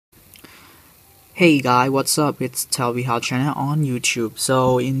Hey guys, what's up? It's How channel on YouTube.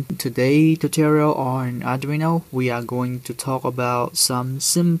 So in today's tutorial on Arduino, we are going to talk about some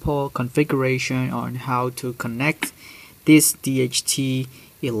simple configuration on how to connect this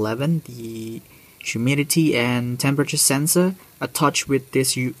DHT11, the humidity and temperature sensor, attached with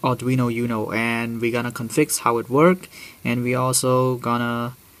this Arduino Uno, and we're gonna configure how it works, and we also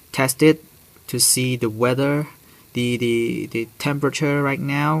gonna test it to see the weather, the temperature right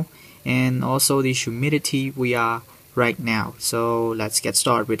now, and also the humidity we are right now. So let's get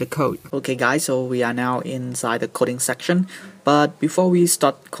started with the code. Okay guys, so we are now inside the coding section, but before we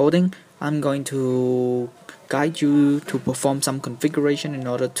start coding, I'm going to guide you to perform some configuration in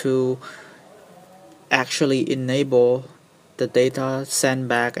order to actually enable the data sent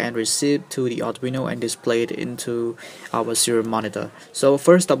back and received to the Arduino and displayed into our serial monitor. So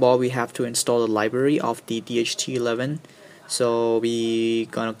first of all, we have to install the library of the DHT11. So we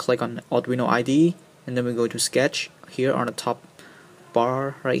gonna click on Arduino IDE, and then we go to Sketch here on the top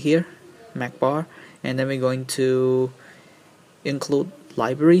bar right here, Mac bar, and then we're going to include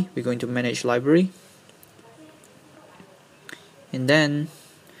library. We're going to manage library, and then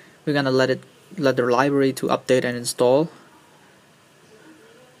we're gonna let the library to update and install.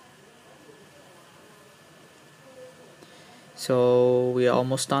 So we are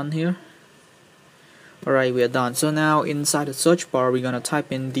almost done here. Alright, we are done. So now inside the search bar, we're gonna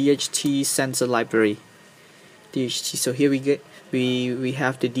type in DHT sensor library. DHT. So here we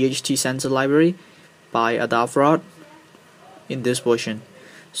have the DHT sensor library by Adafruit in this version.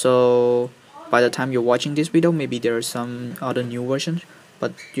 So by the time you're watching this video, maybe there are some other new versions,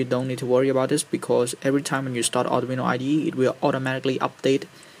 but you don't need to worry about this because every time when you start Arduino IDE, it will automatically update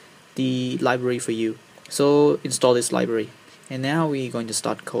the library for you. So install this library, and now we're going to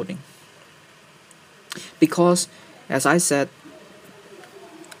start coding. Because as I said,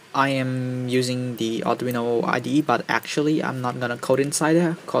 I am using the Arduino IDE, but actually I'm not gonna code inside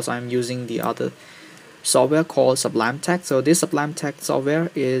there because I'm using the other software called Sublime Text. So this Sublime Text software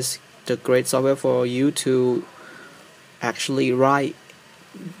is the great software for you to actually write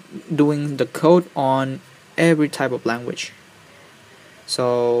doing the code on every type of language.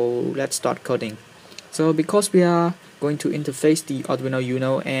 So let's start coding. So because we are going to interface the Arduino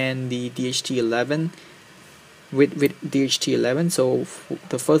Uno and the DHT11 with DHT11, so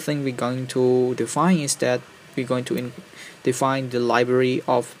the first thing we're going to define is that we're going to define the library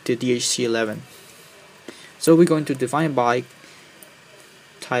of the DHT11. So we're going to define by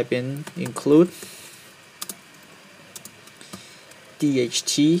type in include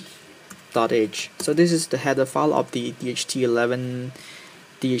DHT.h. So this is the header file of the DHT11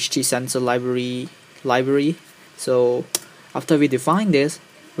 DHT sensor library. So after we define this,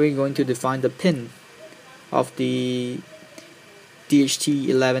 we're going to define the pin of the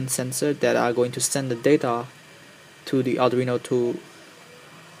DHT11 sensor that are going to send the data to the Arduino to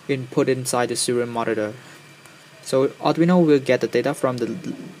input inside the serial monitor. So Arduino will get the data from the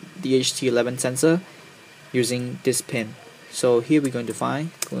DHT11 sensor using this pin. So here we're going to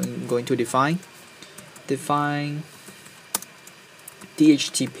define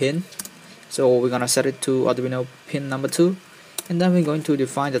DHT pin. So we're gonna set it to Arduino pin number 2, and then we're going to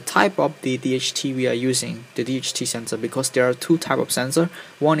define the type of the DHT we are using, the DHT sensor, because there are two types of sensor.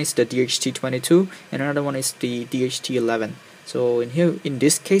 One is the DHT22 and another one is the DHT11. So in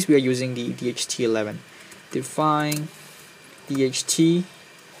this case we are using the DHT11. Define DHT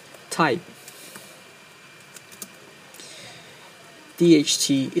type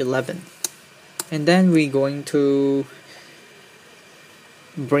DHT11, and then we're going to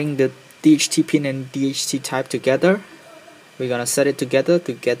bring the DHT pin and DHT type together. We're gonna set it together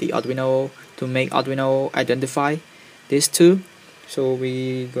to get the Arduino, to make Arduino identify these two. So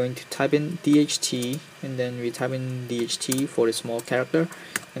we're going to type in DHT, and then we type in DHT for the small character,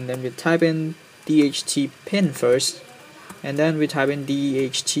 and then we type in DHT pin first, and then we type in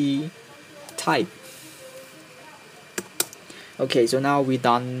DHT type. Okay, so now we're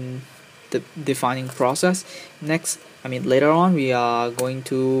done the defining process. Later on we are going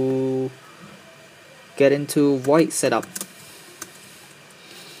to get into void setup.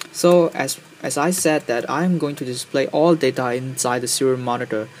 So as I said that I'm going to display all data inside the serial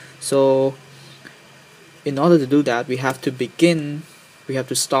monitor. So in order to do that, we have to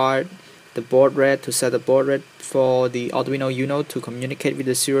start the baud rate, to set the baud rate for the Arduino Uno to communicate with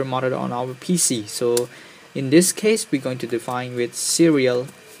the serial monitor on our PC. So in this case, we're going to define with serial.begin,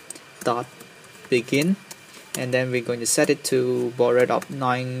 and then we're going to set it to baud rate of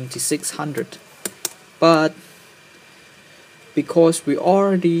 9600. But because we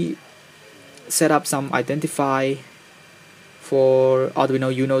already set up some identify for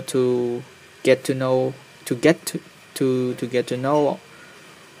Arduino Uno to get to know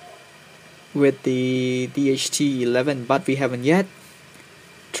with the DHT11, but we haven't yet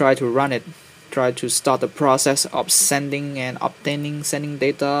tried to run it. Try to start the process of sending and obtaining sending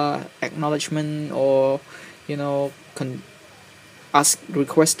data, acknowledgement, or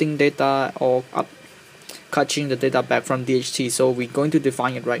requesting data, or catching the data back from DHT. So we're going to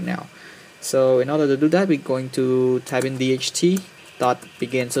define it right now. So in order to do that, we're going to type in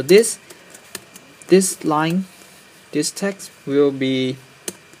DHT.begin. So this line, this text will be,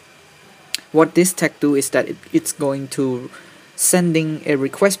 what this text do is that it's going to sending a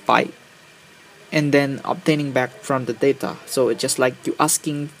request byte and then obtaining back from the data. So it's just like you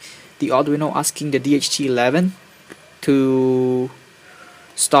asking the Arduino asking the DHT11 to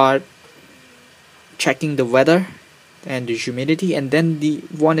start checking the weather and the humidity, and then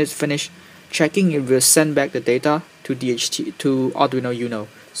when it's finished checking, it will send back the data to Arduino Uno.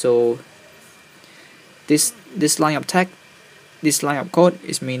 So this line of text, this line of code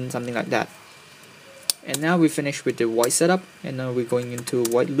is mean something like that. And now we finish with the while setup, and now we're going into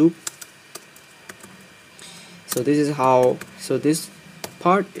while loop. So this is how, so this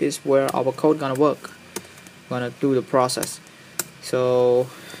part is where our code gonna work, gonna do the process. So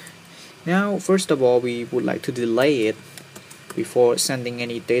now first of all, we would like to delay it before sending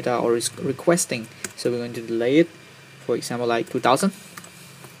any data or requesting. So we're going to delay it, for example, like 2000.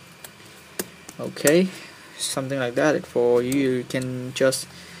 Okay, something like that. For you can just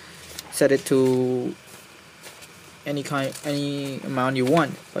set it to any amount you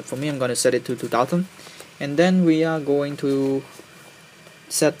want, but for me I'm going to set it to 2000. And then we are going to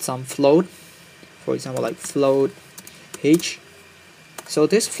set some float, for example like float h. So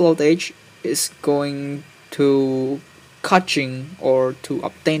this float h is going to catching or to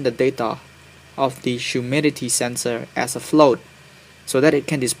obtain the data of the humidity sensor as a float, so that it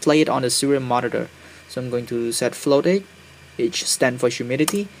can display it on the serial monitor. So I'm going to set float h stand for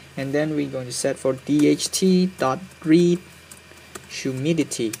humidity, and then we're going to set for DHT.read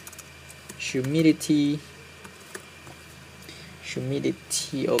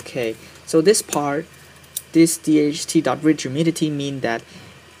humidity. Okay, so this part, this DHT.read humidity mean that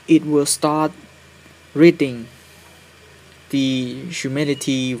it will start reading the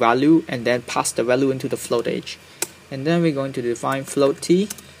humidity value and then pass the value into the float h. And then we're going to define float t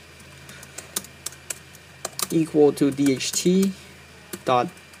equal to DHT.read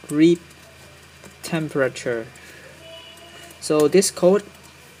temperature. So this code,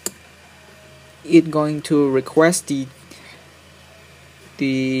 it's going to request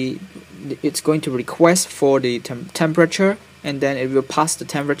it's going to request for the temperature, and then it will pass the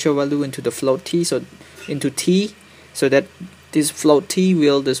temperature value into the float t, so into t, so that this float t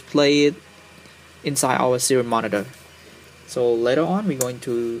will display it inside our serial monitor. So later on we're going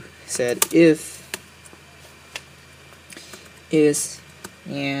to set if is,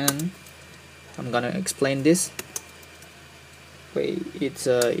 and I'm gonna explain this. Wait, it's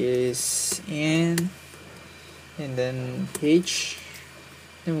is and then h.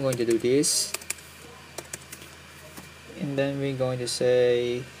 Then we're going to do this, and then we're going to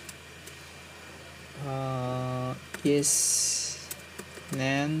say is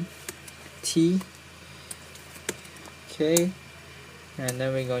nan t. Okay, and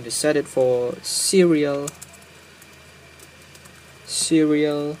then we're going to set it for serial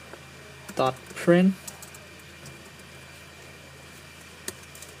dot print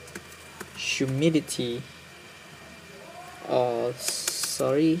humidity,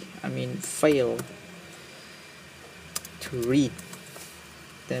 fail to read.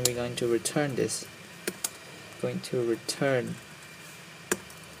 Then we're going to return this.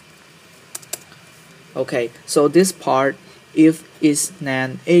 Okay, so this part, if is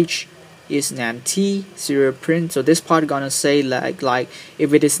nan h is nan t serial print, so this part gonna say like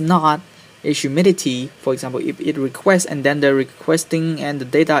if it is not a humidity, for example, if it requests and then the requesting and the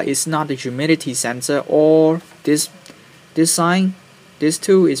data is not the humidity sensor, or this sign, this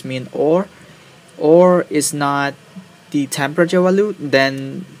two is mean or is not the temperature value,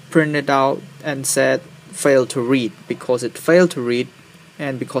 then print it out and said fail to read, because it failed to read,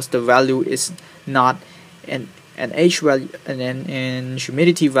 and because the value is not an h value and an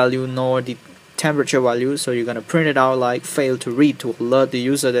humidity value nor the temperature value, so you're gonna print it out like fail to read to alert the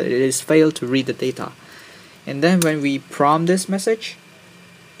user that it is failed to read the data. And then when we prompt this message,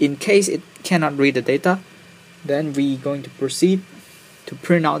 in case it cannot read the data, then we're going to proceed to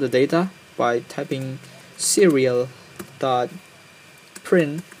print out the data by typing serial.print.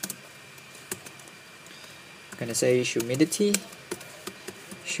 I'm gonna say humidity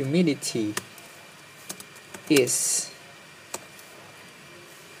is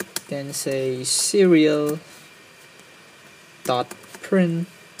then say serial dot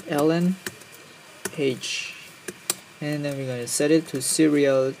println h, and then we're going to set it to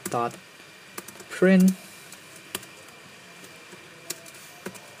serial dot print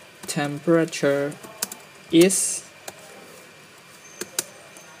temperature is.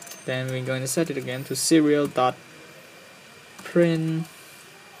 Then we're going to set it again to serial dot print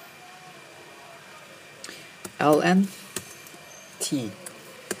ln t.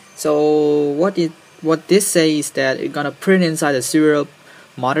 So what this says is that it's gonna print inside the serial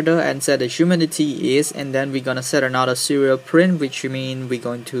monitor and set the humidity is, and then we're gonna set another serial print, which means we're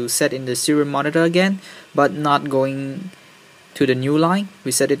going to set in the serial monitor again, but not going to the new line. We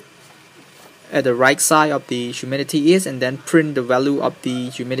set it at the right side of the humidity is, and then print the value of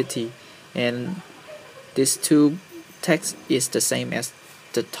the humidity. And these two text is the same as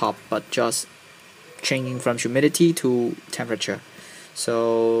the top, but just changing from humidity to temperature.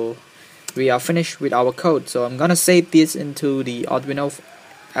 So we are finished with our code. So I'm gonna save this into the Arduino.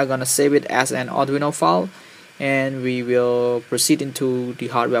 I'm gonna save it as an Arduino file, and we will proceed into the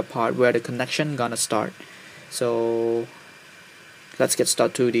hardware part where the connection gonna start. So let's get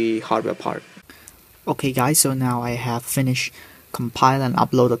started to the hardware part. Okay guys, so now I have finished compile and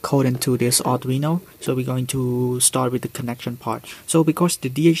upload the code into this Arduino. So we're going to start with the connection part. So because the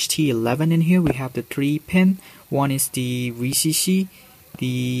DHT11 in here, we have the 3 pin. One is the VCC,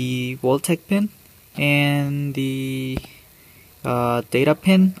 the voltage pin, and the data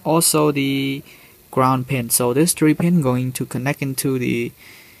pin, also the ground pin. So this 3 pin going to connect into the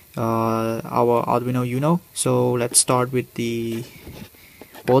our Arduino Uno. So let's start with the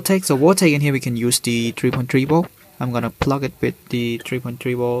voltage. So voltage in here we can use the 3.3 volt. I'm gonna plug it with the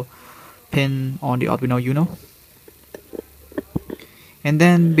 3.3 volt pin on the Arduino Uno. And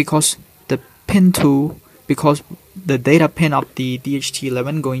then because the pin 2, because the data pin of the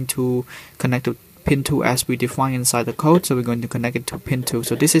DHT11 going to connect to pin 2 as we define inside the code, so we're going to connect it to pin 2.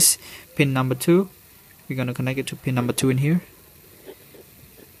 So this is pin number 2. We're going to connect it to pin number 2 in here.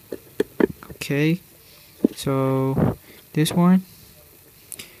 Okay, so this one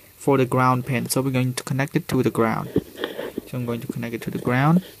for the ground pin, so we're going to connect it to the ground. So I'm going to connect it to the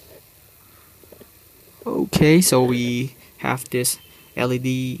ground. Okay, so we have this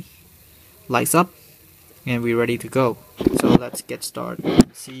LED lights up and we're ready to go. So let's get started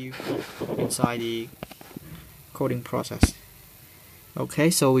and see you inside the coding process. Okay,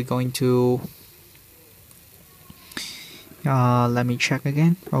 so we're going to let me check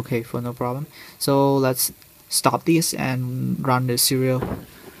again. Okay, for no problem. So let's stop this and run the serial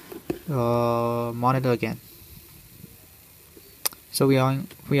monitor again. So we are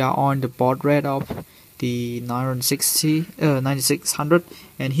on the baud rate of the 9600,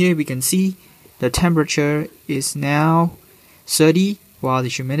 and here we can see the temperature is now 30 while the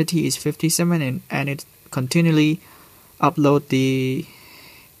humidity is 57, and it continually upload the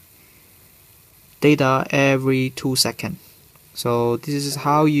data every 2 seconds. So this is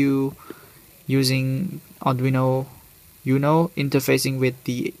how you using Arduino Uno interfacing with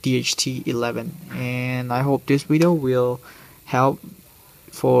the DHT11, and I hope this video will help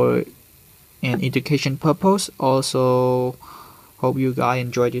for an education purpose. Also hope you guys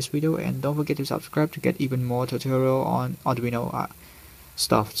enjoyed this video, and don't forget to subscribe to get even more tutorial on Arduino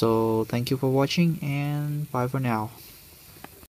stuff. So thank you for watching, and bye for now.